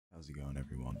How's it going,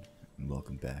 everyone? And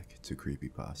welcome back to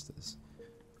Creepypastas.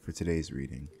 For today's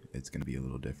reading, it's going to be a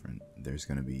little different. There's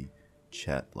going to be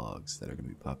chat logs that are going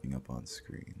to be popping up on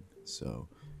screen. So,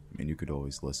 you could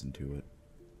always listen to it,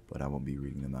 but I won't be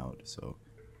reading them out. So,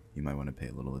 you might want to pay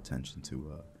a little attention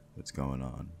to what's going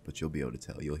on. But you'll be able to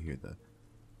tell. You'll hear the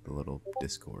little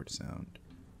Discord sound.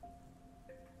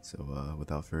 So,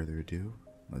 without further ado,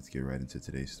 let's get right into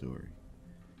today's story.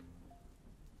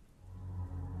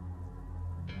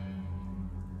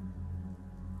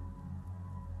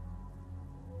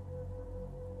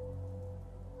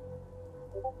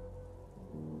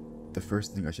 The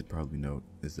first thing I should probably note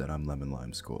is that I'm Lemon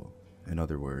Lime Skull. In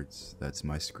other words, that's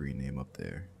my screen name up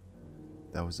there.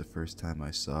 That was the first time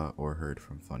I saw or heard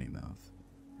from Funnymouth,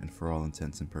 and for all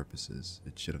intents and purposes,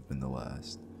 it should have been the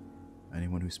last.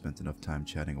 Anyone who spent enough time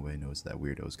chatting away knows that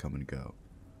weirdos come and go.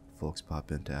 Folks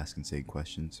pop in to ask insane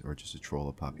questions or just to troll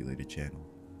a populated channel.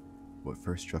 What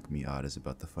first struck me odd is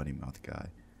about the Funnymouth guy,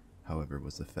 however,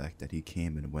 was the fact that he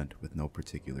came and went with no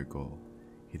particular goal.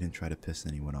 He didn't try to piss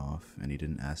anyone off, and he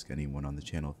didn't ask anyone on the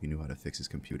channel if he knew how to fix his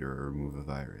computer or remove a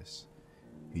virus.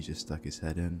 He just stuck his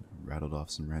head in, rattled off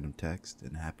some random text,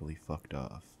 and happily fucked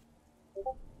off.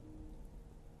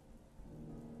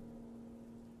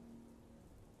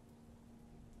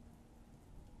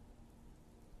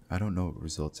 I don't know what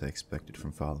results I expected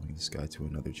from following this guy to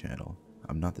another channel.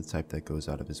 I'm not the type that goes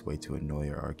out of his way to annoy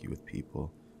or argue with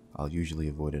people. I'll usually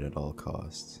avoid it at all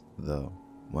costs, though,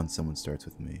 once someone starts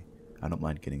with me, I don't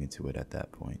mind getting into it at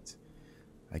that point.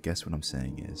 I guess what I'm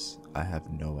saying is, I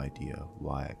have no idea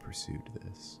why I pursued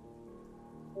this.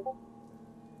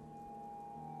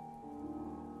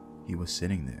 He was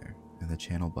sitting there, in the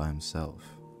channel by himself.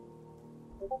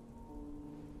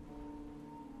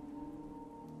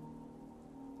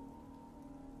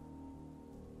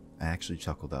 I actually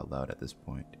chuckled out loud at this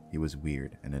point. He was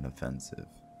weird and inoffensive.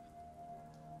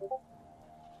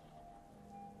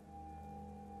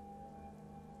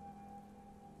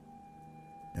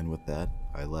 And with that,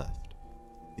 I left.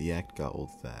 The act got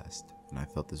old fast, and I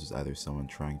felt this was either someone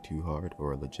trying too hard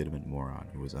or a legitimate moron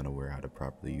who was unaware how to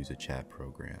properly use a chat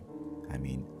program. I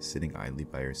mean, sitting idly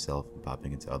by yourself and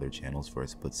popping into other channels for a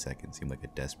split second seemed like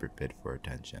a desperate bid for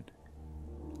attention.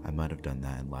 I might have done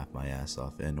that and laughed my ass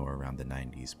off in or around the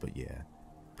 90s, but yeah,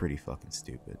 pretty fucking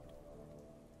stupid.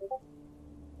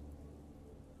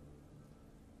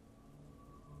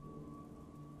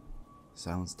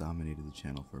 Silence dominated the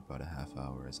channel for about a half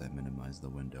hour as I minimized the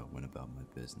window and went about my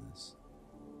business.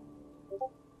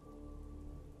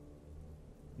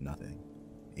 Nothing.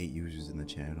 8 users in the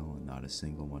channel and not a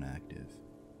single one active.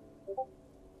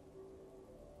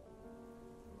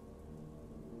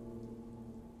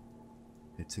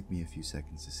 It took me a few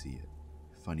seconds to see it.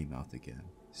 Funnymouth again,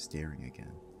 staring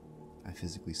again. I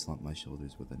physically slumped my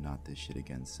shoulders with a not this shit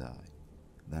again sigh.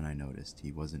 Then I noticed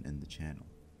he wasn't in the channel.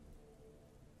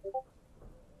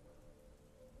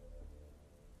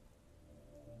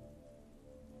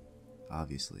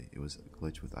 Obviously, it was a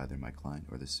glitch with either my client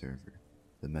or the server.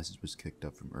 The message was kicked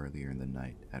up from earlier in the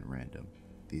night, at random.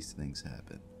 These things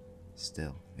happen.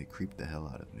 Still, it creeped the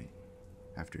hell out of me.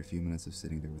 After a few minutes of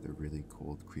sitting there with a really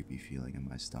cold, creepy feeling in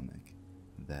my stomach,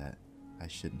 that I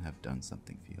shouldn't have done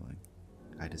something feeling,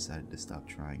 I decided to stop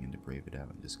trying and to brave it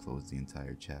out and just close the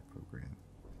entire chat program.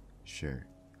 Sure,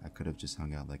 I could have just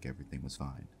hung out like everything was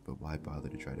fine, but why bother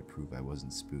to try to prove I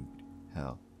wasn't spooked?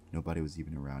 Hell, nobody was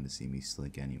even around to see me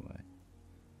slink anyway.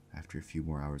 After a few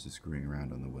more hours of screwing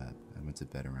around on the web, I went to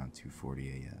bed around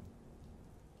 2:40 a.m.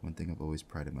 One thing I've always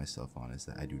prided myself on is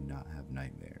that I do not have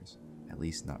nightmares, at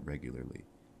least not regularly.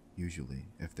 Usually,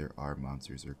 if there are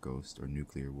monsters or ghosts or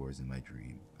nuclear wars in my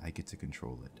dream, I get to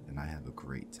control it, and I have a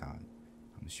great time.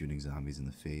 I'm shooting zombies in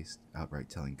the face, outright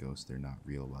telling ghosts they're not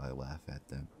real while I laugh at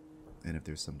them. And if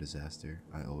there's some disaster,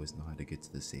 I always know how to get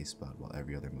to the safe spot while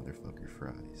every other motherfucker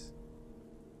fries.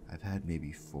 I've had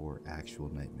maybe 4 actual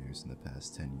nightmares in the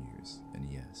past 10 years,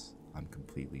 and yes, I'm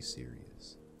completely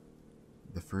serious.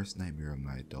 The first nightmare of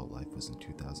my adult life was in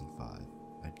 2005.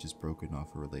 I'd just broken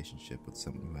off a relationship with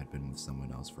someone who had been with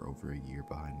someone else for over a year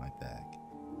behind my back.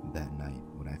 That night,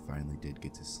 when I finally did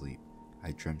get to sleep,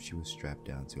 I dreamt she was strapped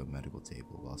down to a medical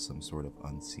table while some sort of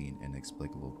unseen,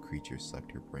 inexplicable creature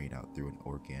sucked her brain out through an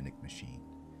organic machine.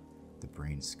 The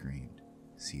brain screamed,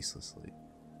 ceaselessly.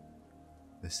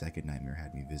 The second nightmare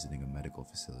had me visiting a medical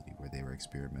facility where they were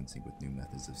experimenting with new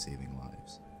methods of saving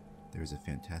lives. There was a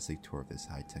fantastic tour of this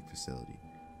high-tech facility,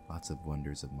 lots of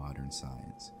wonders of modern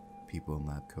science, people in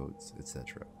lab coats,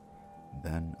 etc.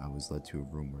 Then I was led to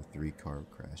a room where 3 car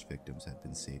crash victims had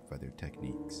been saved by their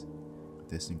techniques.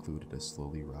 This included a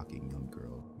slowly rocking young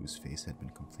girl whose face had been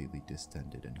completely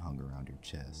distended and hung around her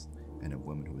chest, and a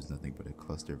woman who was nothing but a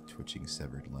cluster of twitching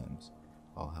severed limbs,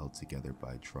 all held together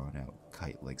by a drawn-out,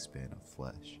 kite-like span of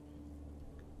flesh.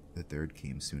 The third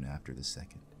came soon after the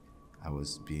second. I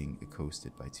was being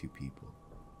accosted by two people,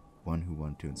 one who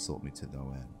wanted to insult me to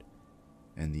no end,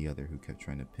 and the other who kept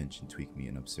trying to pinch and tweak me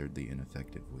in absurdly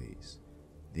ineffective ways.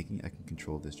 Thinking I can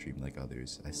control this dream like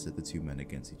others, I set the two men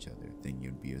against each other, thinking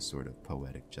it would be a sort of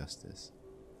poetic justice.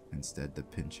 Instead, the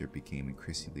pincher became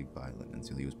increasingly violent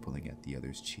until he was pulling at the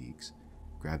other's cheeks,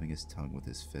 grabbing his tongue with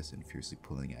his fist and fiercely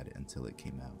pulling at it until it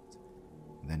came out.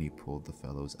 Then he pulled the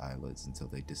fellow's eyelids until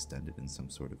they distended in some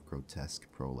sort of grotesque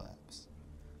prolapse.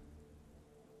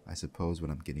 I suppose what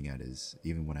I'm getting at is,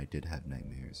 even when I did have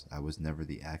nightmares, I was never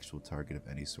the actual target of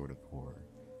any sort of horror.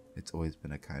 It's always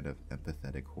been a kind of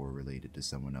empathetic horror related to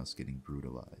someone else getting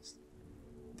brutalized.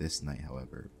 This night,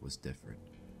 however, was different.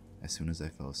 As soon as I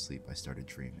fell asleep, I started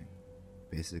dreaming.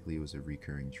 Basically, it was a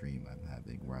recurring dream I'm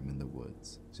having where I'm in the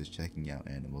woods, just checking out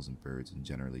animals and birds and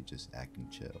generally just acting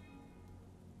chill.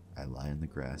 I lie in the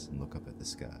grass and look up at the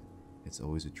sky. It's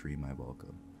always a dream I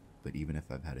welcome, but even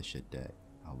if I've had a shit day,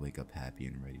 I'll wake up happy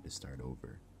and ready to start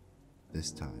over.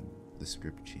 This time, the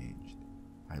script changed.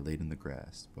 I laid in the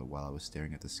grass, but while I was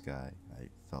staring at the sky, I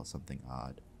felt something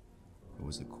odd. It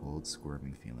was a cold,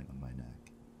 squirming feeling on my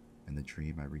neck. In the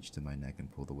dream, I reached to my neck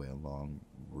and pulled away a long,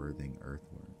 writhing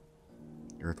earthworm.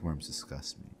 Earthworms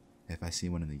disgust me. If I see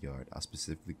one in the yard, I'll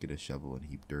specifically get a shovel and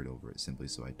heap dirt over it simply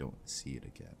so I don't see it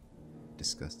again.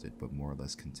 Disgusted, but more or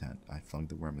less content, I flung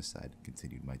the worm aside and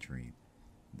continued my dream.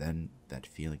 Then, that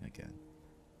feeling again.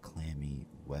 Clammy,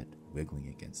 wet, wiggling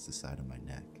against the side of my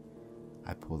neck.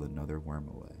 I pulled another worm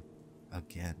away.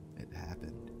 Again, it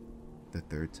happened. The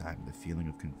third time, the feeling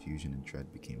of confusion and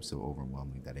dread became so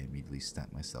overwhelming that I immediately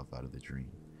snapped myself out of the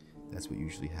dream. That's what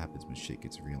usually happens when shit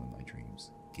gets real in my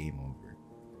dreams. Game over.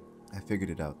 I figured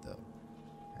it out though.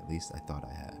 At least I thought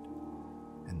I had.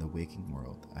 In the waking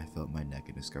world, I felt my neck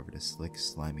and discovered a slick,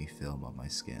 slimy film on my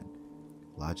skin.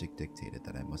 Logic dictated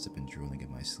that I must have been drooling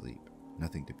in my sleep.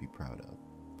 Nothing to be proud of,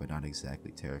 but not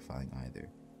exactly terrifying either.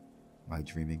 My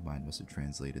dreaming mind must have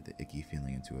translated the icky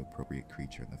feeling into an appropriate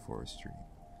creature in the forest dream.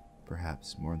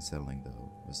 Perhaps more unsettling,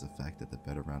 though, was the fact that the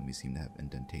bed around me seemed to have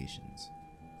indentations.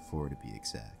 4 to be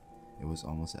exact. It was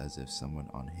almost as if someone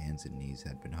on hands and knees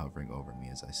had been hovering over me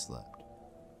as I slept.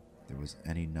 There was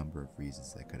any number of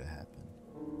reasons that could have happened.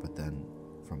 But then,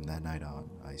 from that night on,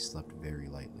 I slept very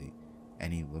lightly.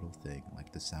 Any little thing,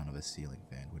 like the sound of a ceiling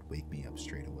fan, would wake me up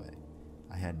straight away.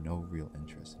 I had no real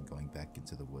interest in going back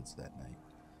into the woods that night.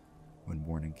 When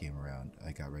morning came around,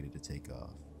 I got ready to take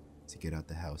off, to get out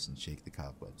the house and shake the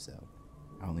cobwebs out.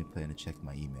 I only planned to check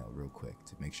my email real quick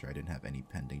to make sure I didn't have any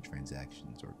pending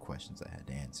transactions or questions I had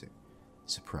to answer.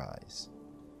 Surprise!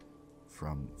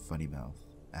 From Funnymouth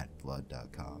at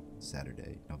blood.com,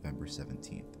 Saturday, November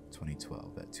 17th,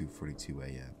 2012 at 2:42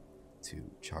 a.m. to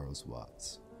Charles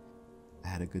Watts. I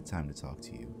had a good time to talk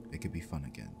to you. It could be fun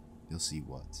again. You'll see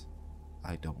what.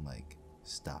 I don't like.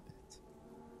 Stop it.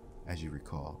 As you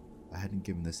recall, I hadn't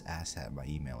given this asshat my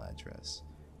email address.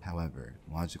 However,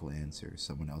 logical answer,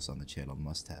 someone else on the channel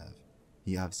must have.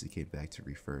 He obviously came back to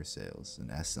refer sales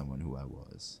and asked someone who I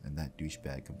was, and that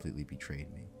douchebag completely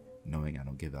betrayed me, knowing I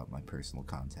don't give out my personal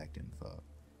contact info.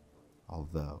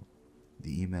 Although,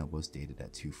 the email was dated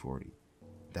at 2:40.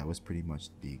 That was pretty much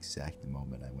the exact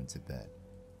moment I went to bed,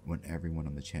 when everyone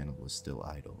on the channel was still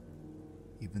idle.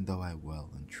 Even though I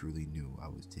well and truly knew I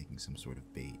was taking some sort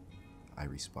of bait, I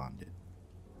responded.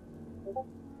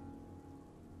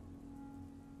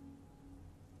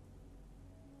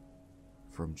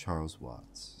 From Charles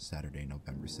Watts, Saturday,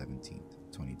 November 17th,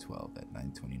 2012 at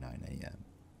 9:29 a.m.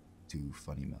 to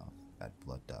Funnymouth at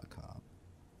blood.com.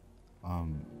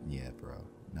 Yeah bro,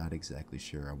 not exactly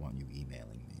sure I want you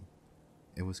emailing me.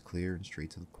 It was clear and straight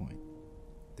to the point.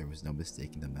 There was no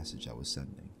mistaking the message I was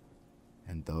sending.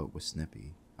 And though it was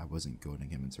snippy, I wasn't goading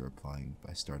him into replying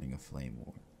by starting a flame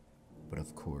war. But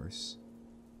of course,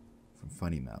 from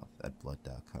Funnymouth at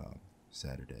blood.com,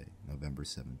 Saturday, November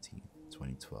 17th,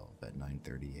 2012 at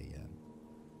 9:30 a.m.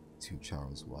 to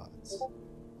Charles Watts.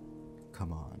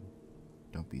 Come on,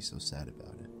 don't be so sad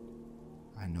about it.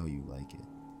 I know you like it.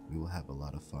 We will have a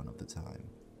lot of fun of the time.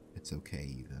 It's okay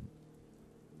even.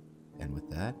 And with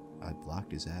that, I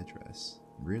blocked his address.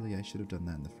 Really, I should have done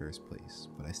that in the first place,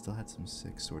 but I still had some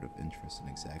sick sort of interest in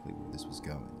exactly where this was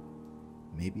going.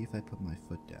 Maybe if I put my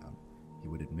foot down, he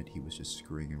would admit he was just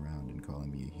screwing around and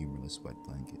calling me a humorless wet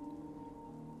blanket.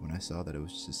 When I saw that it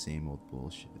was just the same old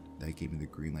bullshit, that gave me the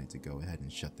green light to go ahead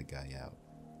and shut the guy out.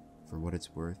 For what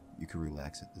it's worth, you could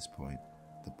relax at this point.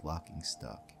 The blocking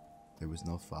stuck. There was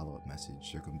no follow-up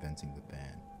message circumventing the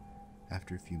ban.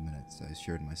 After a few minutes, I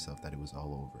assured myself that it was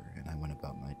all over and I went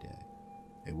about my day.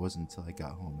 It wasn't until I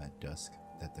got home at dusk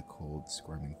that the cold,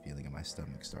 squirming feeling in my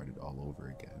stomach started all over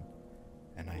again,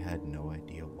 and I had no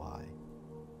idea why.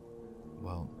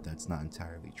 Well, that's not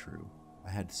entirely true. I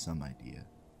had some idea.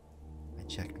 I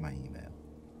checked my email.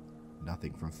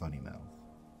 Nothing from Funnymouth.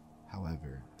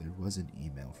 However, there was an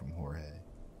email from Jorge.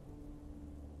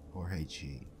 Jorge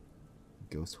G.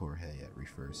 Ghost Jorge at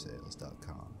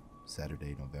refursales.com.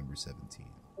 Saturday, November 17th.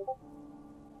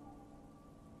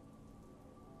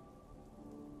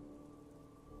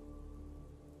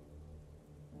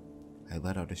 I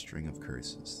let out a string of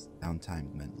curses.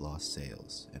 Downtime meant lost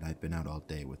sales, and I'd been out all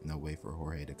day with no way for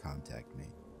Jorge to contact me.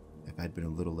 If I'd been a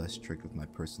little less strict with my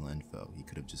personal info, he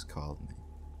could have just called me.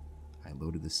 I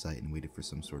loaded the site and waited for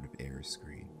some sort of error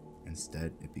screen.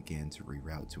 Instead, it began to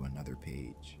reroute to another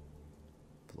page.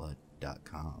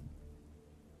 Blood.com.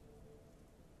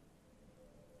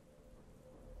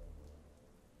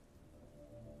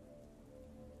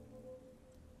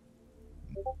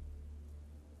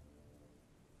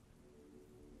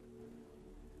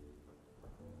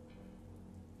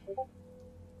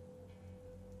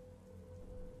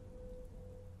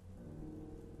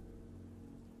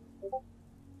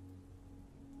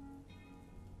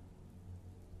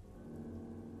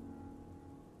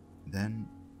 Then,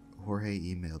 Jorge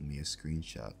emailed me a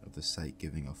screenshot of the site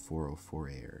giving a 404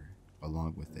 error,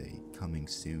 along with a coming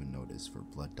soon notice for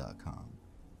blood.com.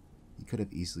 He could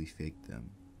have easily faked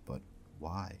them, but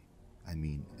why? I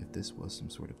mean, if this was some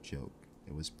sort of joke,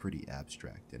 it was pretty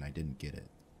abstract and I didn't get it.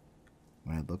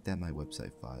 When I looked at my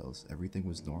website files, everything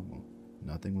was normal.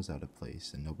 Nothing was out of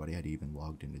place and nobody had even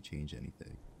logged in to change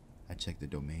anything. I checked the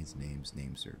domain's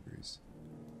name servers,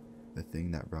 the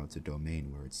thing that routes a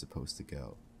domain where it's supposed to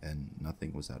go, and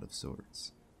nothing was out of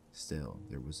sorts. Still,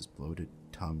 there was this bloated,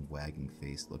 tongue-wagging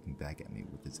face looking back at me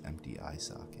with its empty eye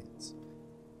sockets.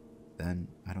 Then,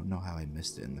 I don't know how I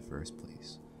missed it in the first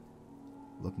place.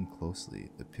 Looking closely,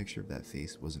 the picture of that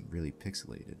face wasn't really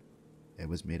pixelated. It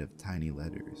was made of tiny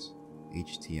letters,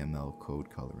 HTML code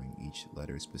coloring each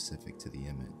letter specific to the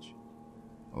image.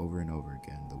 Over and over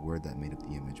again, the word that made up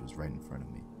the image was right in front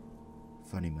of me.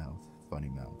 Funnymouth,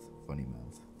 Funnymouth,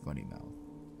 Funnymouth, Funnymouth,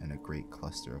 and a great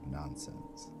cluster of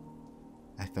nonsense.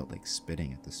 I felt like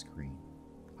spitting at the screen.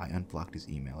 I unblocked his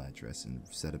email address and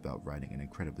set about writing an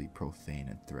incredibly profane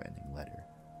and threatening letter.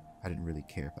 I didn't really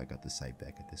care if I got the site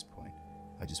back at this point.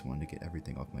 I just wanted to get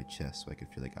everything off my chest so I could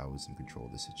feel like I was in control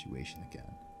of the situation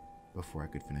again. Before I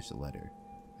could finish the letter,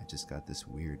 I just got this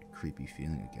weird, creepy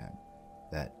feeling again.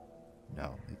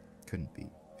 No, it couldn't be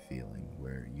feeling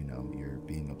where, you're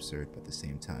being absurd but at the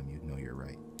same time you know you're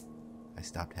right. I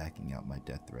stopped hacking out my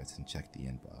death threats and checked the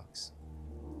inbox.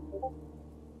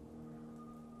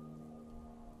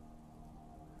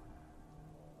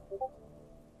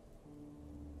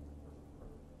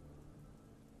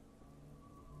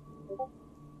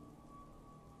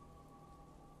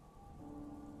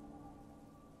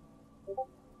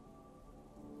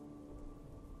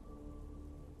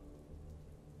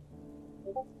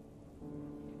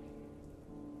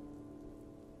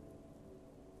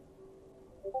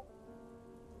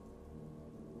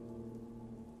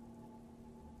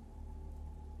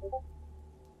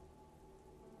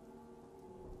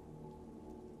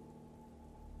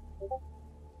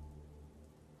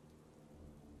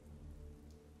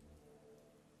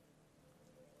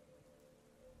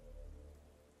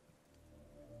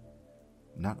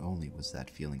 Not only was that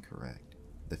feeling correct,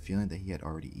 the feeling that he had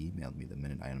already emailed me the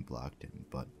minute I unblocked him,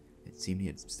 but it seemed he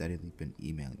had steadily been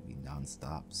emailing me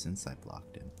non-stop since I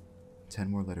blocked him.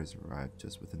 10 more letters arrived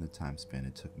just within the time span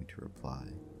it took me to reply.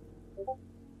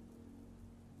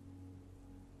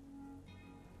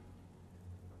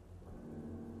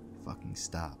 Fucking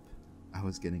stop. I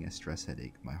was getting a stress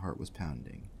headache, my heart was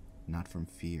pounding. Not from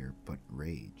fear, but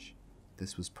rage.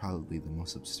 This was probably the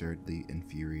most absurdly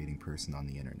infuriating person on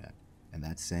the internet, and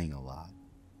that's saying a lot.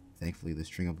 Thankfully, the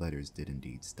string of letters did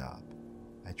indeed stop.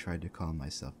 I tried to calm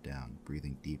myself down,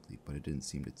 breathing deeply, but it didn't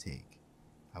seem to take.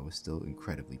 I was still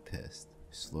incredibly pissed.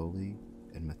 Slowly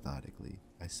and methodically,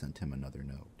 I sent him another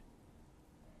note.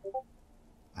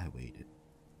 I waited.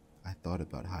 I thought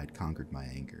about how I'd conquered my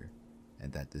anger,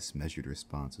 and that this measured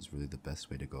response was really the best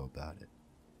way to go about it.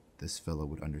 This fellow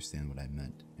would understand what I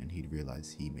meant, and he'd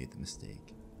realize he made the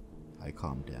mistake. I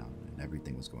calmed down, and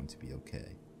everything was going to be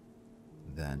okay.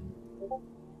 Then,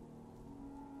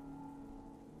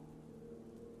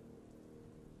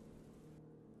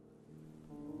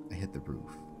 I hit the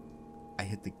roof. I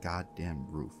hit the goddamn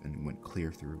roof and went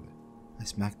clear through it. I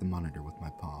smacked the monitor with my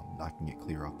palm, knocking it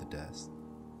clear off the desk.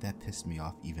 That pissed me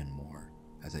off even more.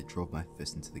 as I drove my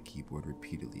fist into the keyboard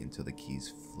repeatedly until the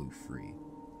keys flew free.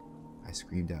 I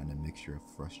screamed out in a mixture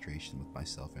of frustration with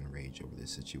myself and rage over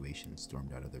this situation and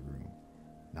stormed out of the room,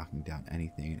 knocking down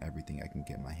anything and everything I can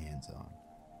get my hands on.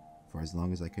 For as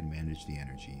long as I could manage the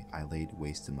energy, I laid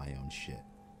waste to my own shit.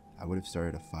 I would have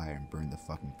started a fire and burned the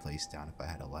fucking place down if I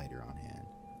had a lighter on hand.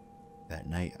 That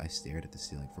night, I stared at the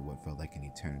ceiling for what felt like an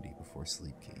eternity before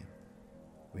sleep came.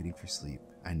 Waiting for sleep,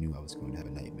 I knew I was going to have a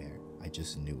nightmare. I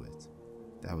just knew it.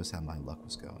 That was how my luck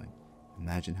was going.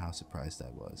 Imagine how surprised I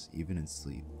was, even in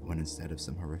sleep, when instead of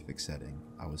some horrific setting,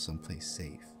 I was someplace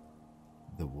safe.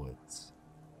 The woods.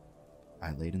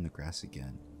 I laid in the grass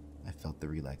again. I felt the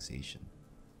relaxation.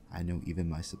 I know even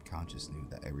my subconscious knew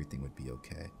that everything would be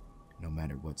okay. No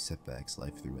matter what setbacks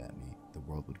life threw at me, the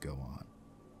world would go on.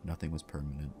 Nothing was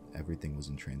permanent, everything was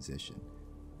in transition.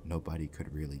 Nobody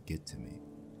could really get to me.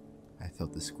 I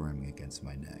felt the squirming against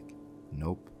my neck.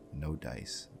 Nope, no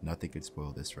dice. Nothing could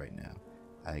spoil this right now.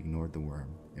 I ignored the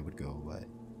worm, it would go away.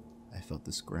 I felt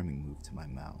the squirming move to my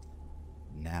mouth.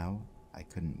 Now, I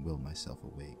couldn't will myself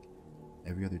awake.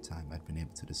 Every other time I'd been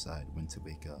able to decide when to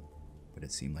wake up, but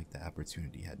it seemed like the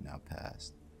opportunity had now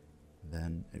passed.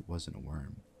 Then, it wasn't a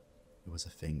worm. It was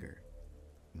a finger.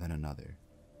 Then another.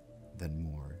 Then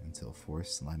more, until 4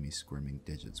 slimy squirming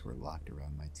digits were locked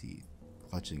around my teeth,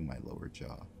 clutching my lower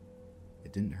jaw.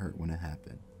 It didn't hurt when it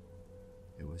happened.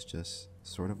 It was just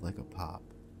sort of like a pop,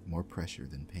 more pressure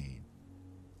than pain.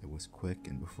 It was quick,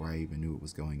 and before I even knew what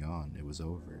was going on, it was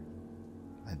over.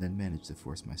 I then managed to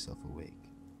force myself awake.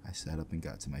 I sat up and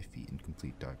got to my feet in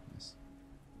complete darkness.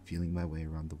 Feeling my way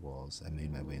around the walls, I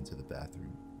made my way into the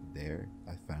bathroom. There,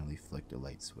 I finally flicked a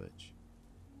light switch.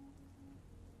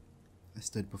 I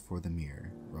stood before the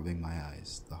mirror, rubbing my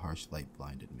eyes. The harsh light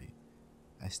blinded me.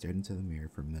 I stared into the mirror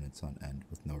for minutes on end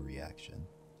with no reaction,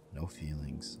 no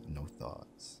feelings, no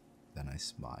thoughts. Then I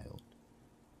smiled.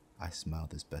 I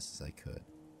smiled as best as I could,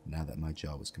 now that my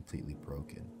jaw was completely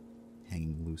broken,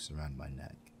 hanging loose around my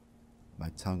neck. My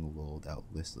tongue lolled out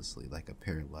listlessly like a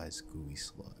paralyzed gooey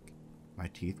slug. My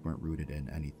teeth weren't rooted in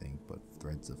anything but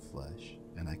threads of flesh,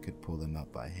 and I could pull them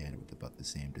out by hand with about the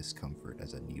same discomfort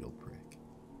as a needle prick.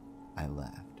 I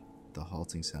laughed, the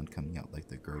halting sound coming out like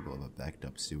the gurgle of a backed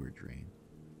up sewer drain.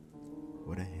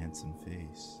 What a handsome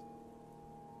face.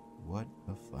 What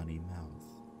a funny mouth.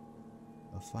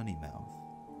 A funny mouth.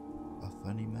 A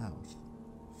funny mouth.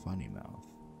 Funny mouth.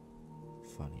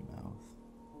 Funny mouth.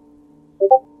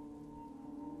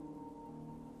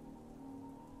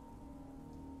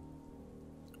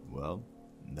 Well,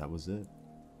 that was it.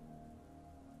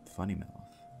 Funny mouth.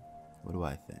 What do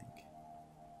I think?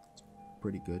 It's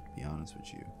pretty good, to be honest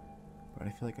with you. But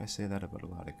I feel like I say that about a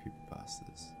lot of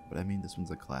creepypastas. But I mean, this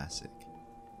one's a classic.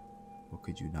 What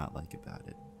could you not like about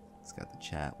it? It's got the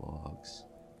chat logs,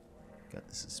 got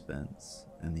the suspense,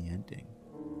 and the ending.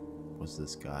 Was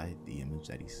this guy the image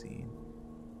that he's seen?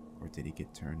 Or did he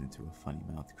get turned into a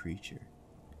funny-mouthed creature?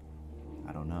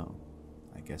 I don't know.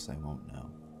 I guess I won't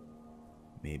know.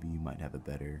 Maybe you might have a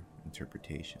better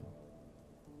interpretation.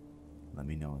 Let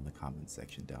me know in the comment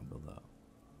section down below.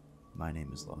 My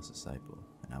name is Lost Disciple,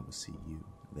 and I will see you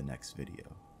in the next video.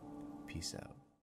 Peace out.